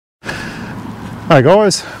Hey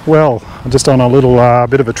guys, well, I'm just on a little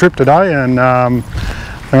bit of a trip today, and I'm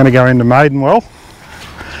going to go into Maidenwell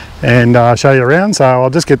and show you around. So I'll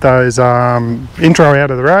just get those intro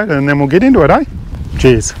out of the road and then we'll get into it, eh?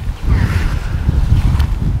 Cheers.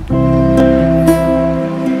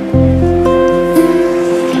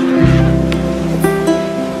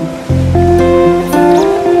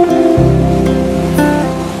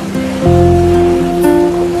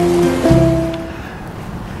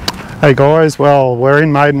 Hey guys, well, we're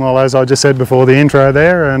in Maidenwell, as I just said before the intro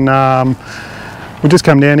there, and we'll just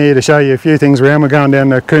come down here to show you a few things around. We're going down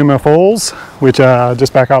to Kuma Falls, which are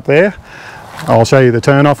just back up there. I'll show you the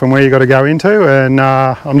turn off and where you got to go into, and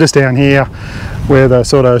I'm just down here where the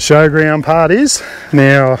sort of showground part is.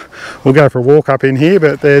 Now we'll go for a walk up in here,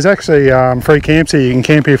 but there's actually free camps here. You can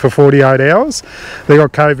camp here for 48 hours. They've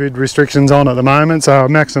got COVID restrictions on at the moment, so a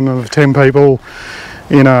maximum of 10 people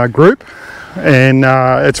in a group. And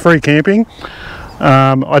it's free camping.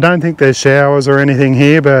 I don't think there's showers or anything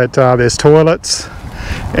here, but there's toilets,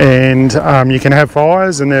 and you can have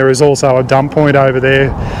fires, and there is also a dump point over there,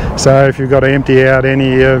 so if you've got to empty out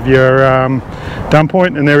any of your dump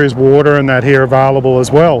point, and there is water and that here available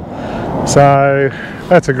as well, so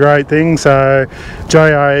that's a great thing. So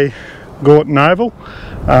J.A. Gorton Oval,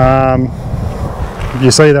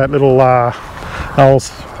 you see that little old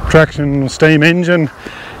traction steam engine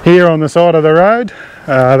here on the side of the road.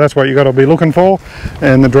 That's what you got to be looking for,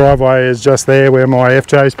 and the driveway is just there where my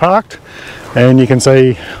FJ's parked, and you can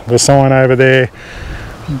see the sign over there,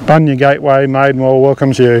 Bunya Gateway, Maidenwell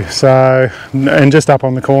welcomes you. So, and just up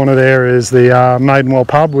on the corner there is the Maidenwell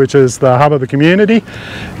pub, which is the hub of the community,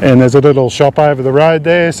 and there's a little shop over the road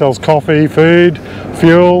there, sells coffee, food,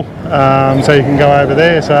 fuel, so you can go over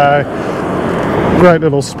there. So great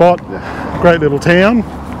little spot, great little town.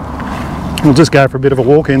 We'll just go for a bit of a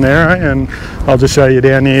walk in there, eh? And I'll just show you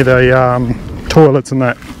down here the toilets and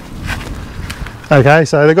that. Okay,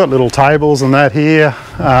 so they've got little tables and that here.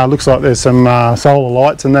 Looks like there's some solar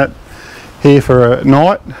lights and that here for at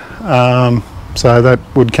night, so that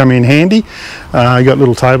would come in handy. You've got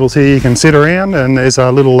little tables here you can sit around, and there's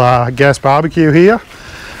a little gas barbecue here.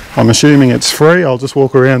 I'm assuming it's free. I'll just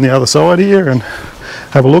walk around the other side here and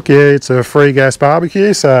have a look. Yeah, it's a free gas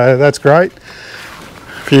barbecue, so that's great.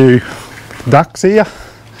 A few ducks here,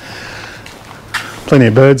 plenty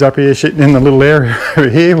of birds up here shitting in the little area over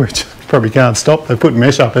here, which probably can't stop. They put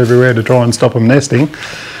mesh up everywhere to try and stop them nesting.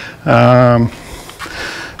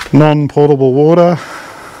 Non-portable water,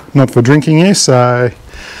 not for drinking use, so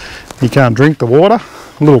you can't drink the water.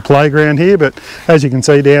 A little playground here, but as you can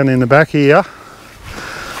see down in the back here,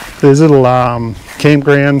 there's little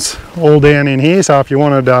campgrounds all down in here, so if you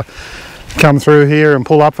wanted to come through here and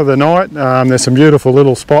pull up for the night, there's some beautiful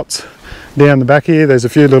little spots down the back here. There's a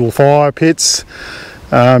few little fire pits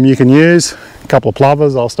you can use, a couple of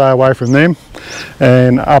plovers. I'll stay away from them.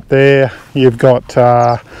 And up there you've got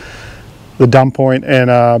the dump point and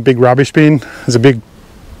a big rubbish bin. There's a big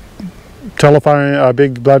telephone, a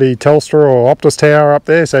big bloody Telstra or Optus tower up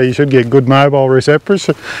there, so you should get good mobile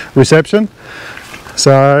reception.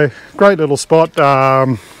 So great little spot,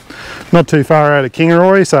 not too far out of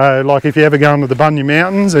Kingaroy, so like if you ever go into the Bunya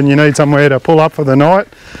Mountains and you need somewhere to pull up for the night,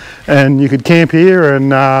 and you could camp here,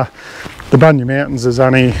 and the Bunya Mountains is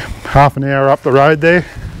only half an hour up the road there,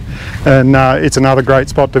 and it's another great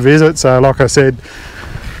spot to visit. So like I said,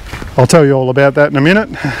 I'll tell you all about that in a minute,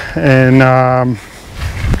 and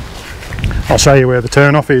I'll show you where the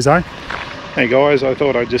turn off is, eh? Hey guys, I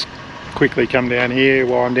thought I'd just quickly come down here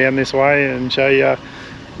while I'm down this way and show you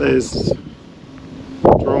there's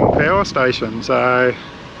Drawn power station, so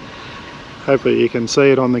hopefully you can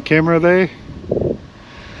see it on the camera there.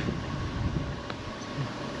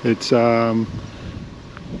 It's been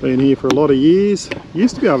here for a lot of years.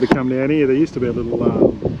 Used to be able to come down here. There used to be a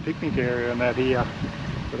little picnic area and that here,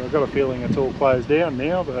 but I've got a feeling it's all closed down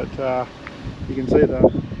now. But you can see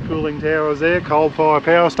the cooling towers there, coal fire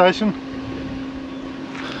power station.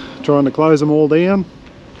 Trying to close them all down,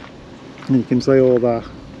 and you can see all the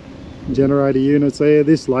generator units there.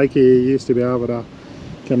 This lake here used to be able to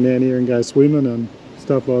come down here and go swimming and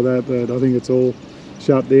stuff like that, but I think it's all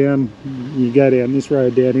shut down. You go down this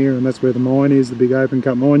road down here, and that's where the mine is, the big open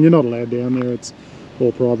cut mine. You're not allowed down there, it's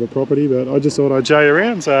all private property, but I just thought I'd show you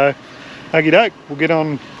around. So okey doke, we'll get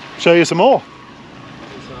on, show you some more.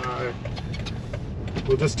 So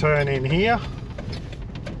we'll just turn in here.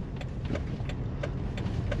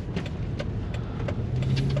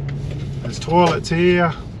 There's toilets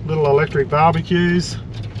here, little electric barbecues.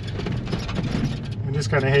 We're just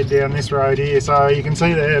going to head down this road here, so you can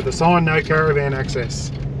see there the sign, no caravan access.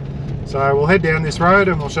 So we'll head down this road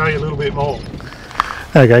and we'll show you a little bit more.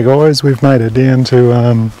 Okay guys, we've made it down to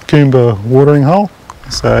Coomba watering hole,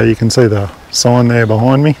 so you can see the sign there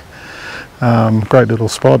behind me. Great little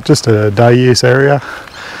spot, just a day use area.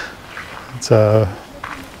 It's a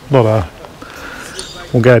lot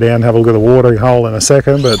of, we'll go down and have a look at the watering hole in a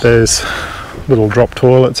second, but there's little drop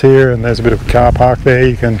toilets here and there's a bit of a car park there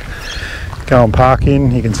you can go and park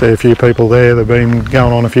in. You can see a few people there that have been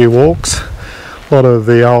going on a few walks. A lot of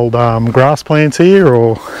the old grass plants here,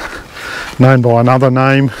 or known by another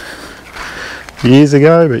name years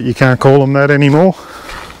ago, but you can't call them that anymore.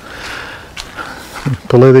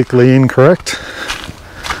 Politically incorrect,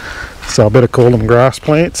 so I better call them grass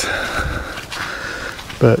plants.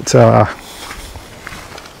 But I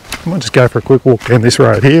might just go for a quick walk down this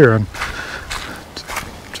road here and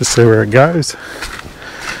just see where it goes.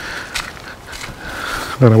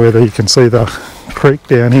 I don't know whether you can see the creek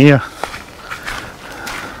down here.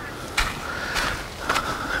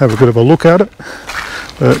 Have a bit of a look at it,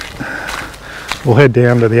 but we'll head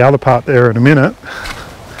down to the other part there in a minute.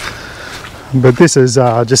 But this is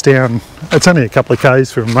just down, it's only a couple of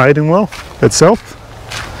k's from Maidenwell itself,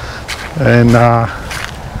 and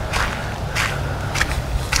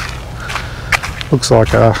looks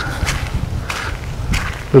like a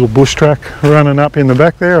little bush track running up in the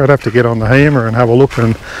back there. I'd have to get on the hammer and have a look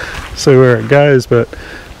and see where it goes, but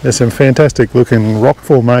there's some fantastic looking rock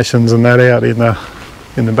formations and that out in the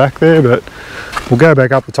back there. But we'll go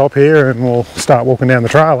back up the top here and we'll start walking down the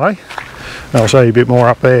trail, and I'll show you a bit more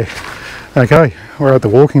up there. Okay, we're at the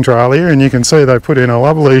walking trail here, and you can see they've put in a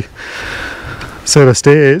lovely set of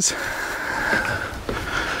stairs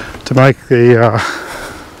to make the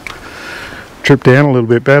trip down a little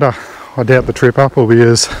bit better. I doubt the trip up will be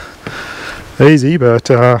as easy, but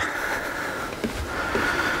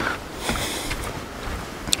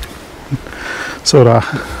sort of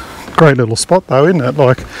great little spot though, isn't it?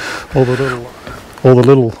 Like all the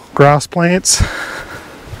little grass plants,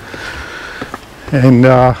 and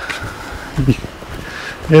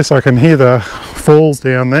yes, I can hear the falls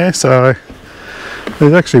down there, so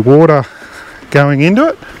there's actually water going into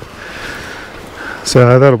it,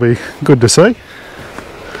 so that'll be good to see.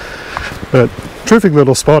 But terrific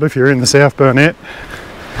little spot if you're in the South Burnett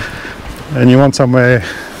and you want somewhere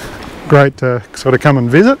great to sort of come and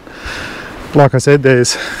visit. Like I said,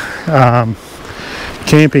 there's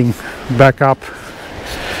camping back up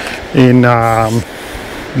in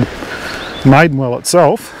Maidenwell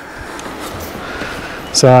itself,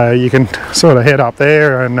 so you can sort of head up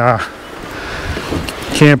there and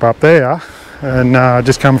camp up there, and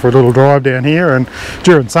just come for a little drive down here. And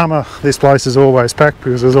during summer this place is always packed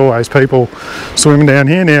because there's always people swimming down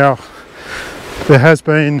here. Now there has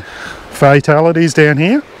been fatalities down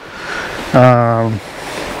here,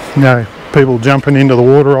 you know, people jumping into the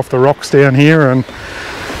water off the rocks down here and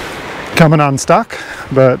coming unstuck,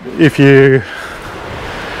 but if you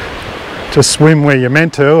just swim where you're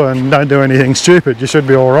meant to and don't do anything stupid, you should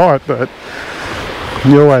be alright. But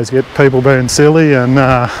you always get people being silly and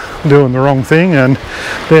doing the wrong thing, and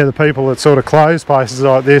they're the people that sort of close places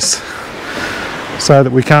like this so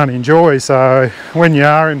that we can't enjoy. So when you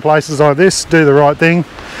are in places like this, do the right thing,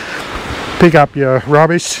 pick up your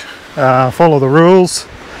rubbish, follow the rules,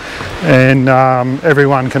 and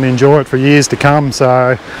everyone can enjoy it for years to come.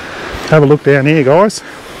 So have a look down here, guys.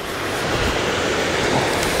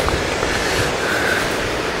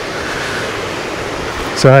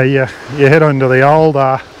 So you head onto the old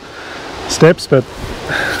steps, but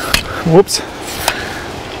whoops,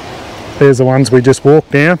 there's the ones we just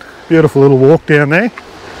walked down. Beautiful little walk down there,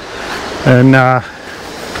 and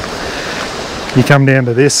you come down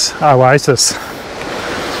to this oasis.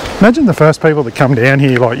 Imagine the first people that come down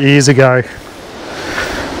here like years ago,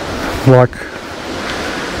 like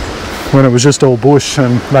when it was just all bush,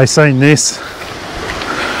 and they seen this.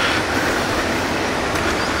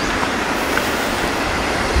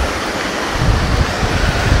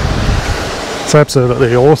 It's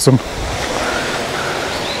absolutely awesome.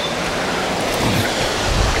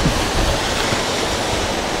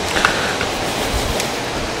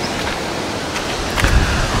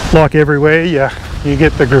 Like everywhere, you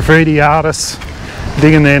get the graffiti artists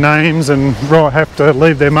digging their names and have to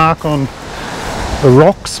leave their mark on the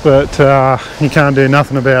rocks, but you can't do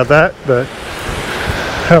nothing about that. But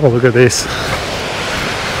have a look at this.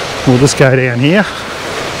 We'll just go down here.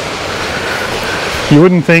 You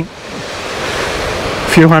wouldn't think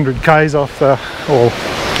a few hundred k's off the, or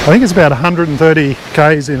I think it's about 130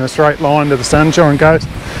 k's in a straight line to the Sunshine Coast,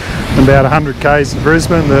 and about 100 k's to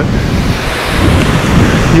Brisbane, that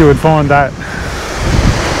you would find that.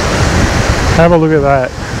 Have a look at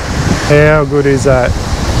that. How good is that?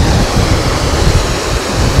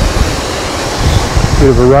 Bit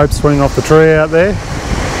of a rope swing off the tree out there.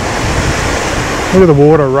 Look at the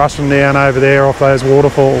water rushing down over there off those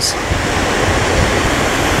waterfalls.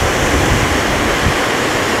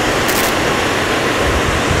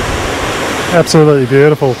 Absolutely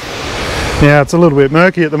beautiful. Now it's a little bit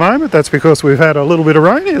murky at the moment. That's because we've had a little bit of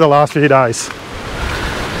rain here the last few days.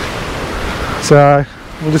 So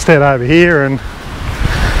we'll just head over here and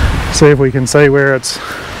see if we can see where it's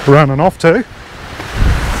running off to.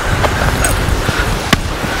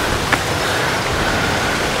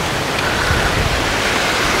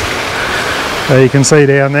 So you can see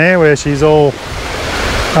down there where she's all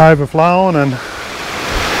overflowing and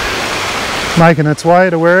making its way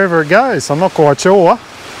to wherever it goes. I'm not quite sure,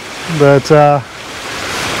 but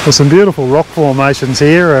there's some beautiful rock formations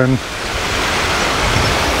here, and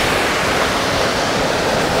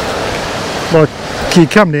like you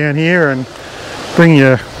come down here and bring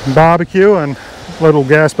your barbecue and little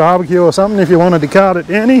gas barbecue or something if you wanted to cart it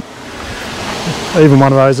down here. Even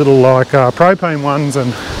one of those little like propane ones,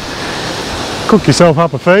 and cook yourself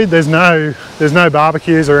up a feed. There's no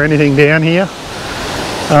barbecues or anything down here.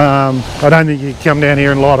 I don't think you can come down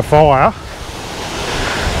here and light a fire,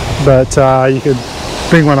 but you could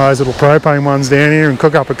bring one of those little propane ones down here and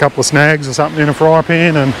cook up a couple of snags or something in a fry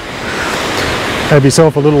pan and have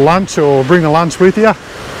yourself a little lunch, or bring a lunch with you.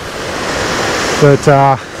 But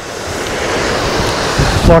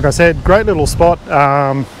like I said, great little spot,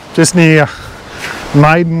 just near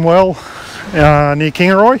Maidenwell, near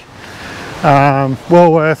Kingaroy.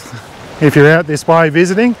 Well worth if you're out this way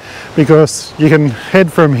visiting, because you can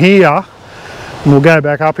head from here and we'll go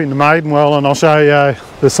back up into Maidenwell and I'll show you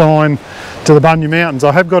the sign to the Bunya Mountains.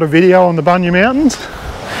 I have got a video on the Bunya Mountains.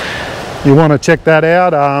 You want to check that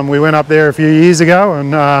out. We went up there a few years ago,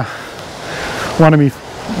 and one of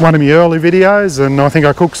my early videos, and I think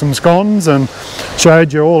I cooked some scones and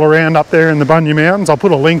showed you all around up there in the Bunya Mountains. I'll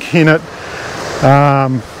put a link in it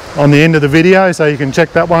on the end of the video, so you can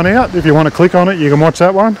check that one out. If you want to click on it, you can watch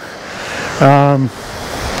that one.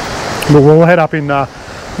 But we'll head up in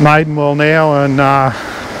Maidenwell now and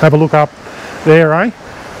have a look up there, eh?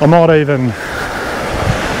 I might even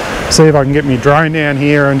see if I can get my drone down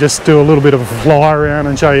here and just do a little bit of a fly around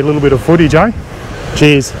and show you a little bit of footage, eh?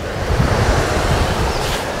 Cheers.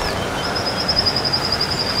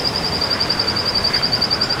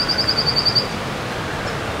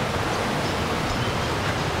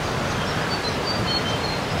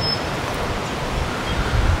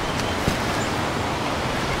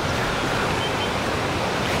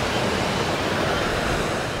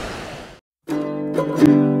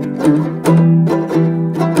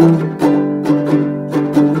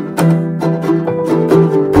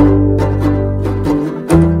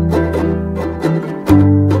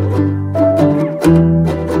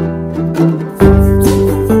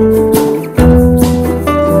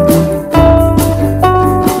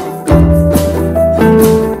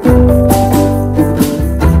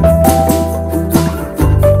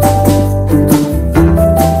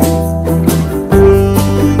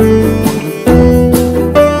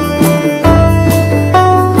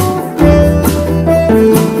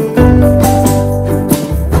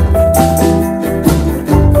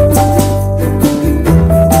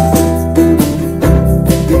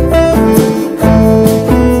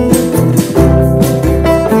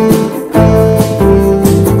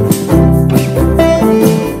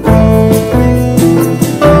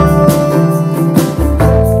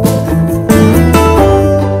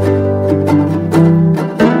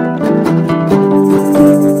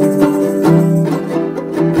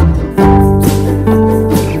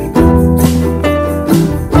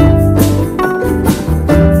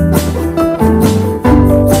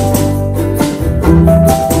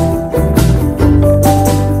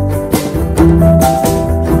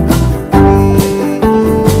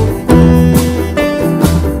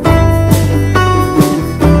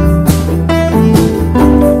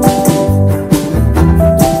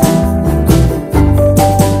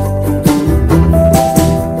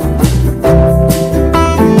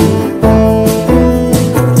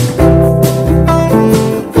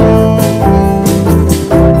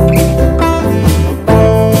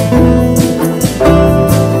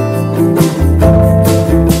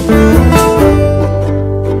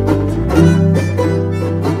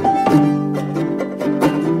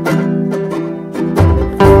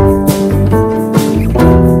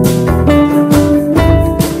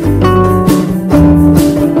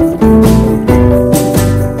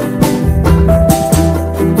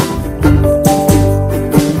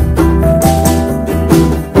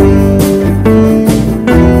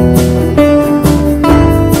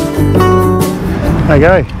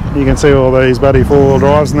 Okay, you can see all these bloody four-wheel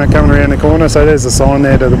drives and that coming around the corner. So there's a sign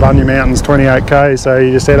there to the Bunya Mountains 28k, so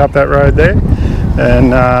you just head up that road there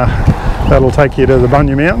and that'll take you to the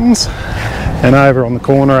Bunya Mountains. And over on the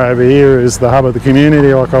corner over here is the hub of the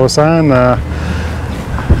community, like I was saying, the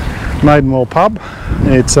Maidenwell pub.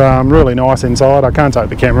 It's really nice inside. I can't take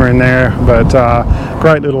the camera in there, but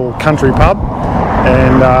great little country pub.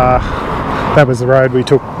 And that was the road we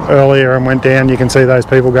took earlier and went down. You can see those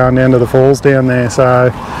people going down to the falls down there.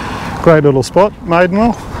 So great little spot,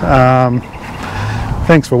 Maidenwell.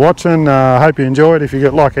 Thanks for watching. Hope you enjoyed. If you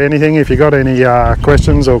get like anything, if you got any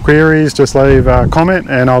questions or queries, just leave a comment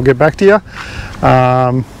and I'll get back to you.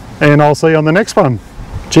 And I'll see you on the next one.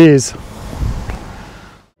 Cheers.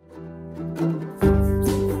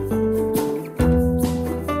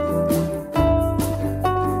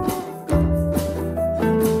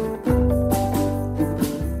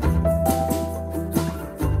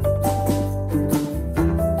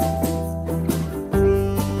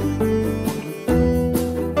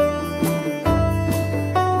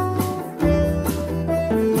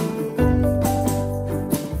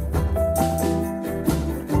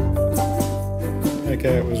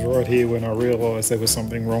 Okay, it was right here when I realised there was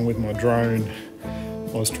something wrong with my drone.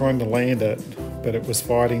 I was trying to land it, but it was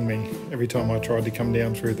fighting me. Every time I tried to come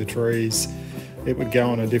down through the trees, it would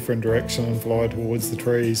go in a different direction and fly towards the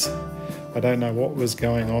trees. I don't know what was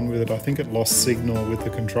going on with it. I think it lost signal with the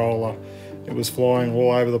controller. It was flying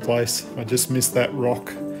all over the place. I just missed that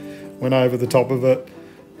rock, went over the top of it,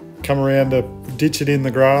 come around to ditch it in the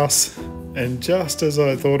grass, and just as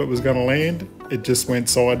I thought it was going to land, it just went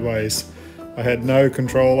sideways. I had no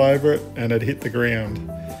control over it and it hit the ground.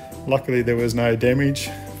 Luckily there was no damage.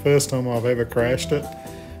 First time I've ever crashed it.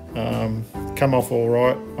 Come off all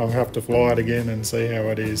right. I'll have to fly it again and see how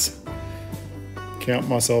it is. Count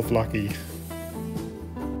myself lucky.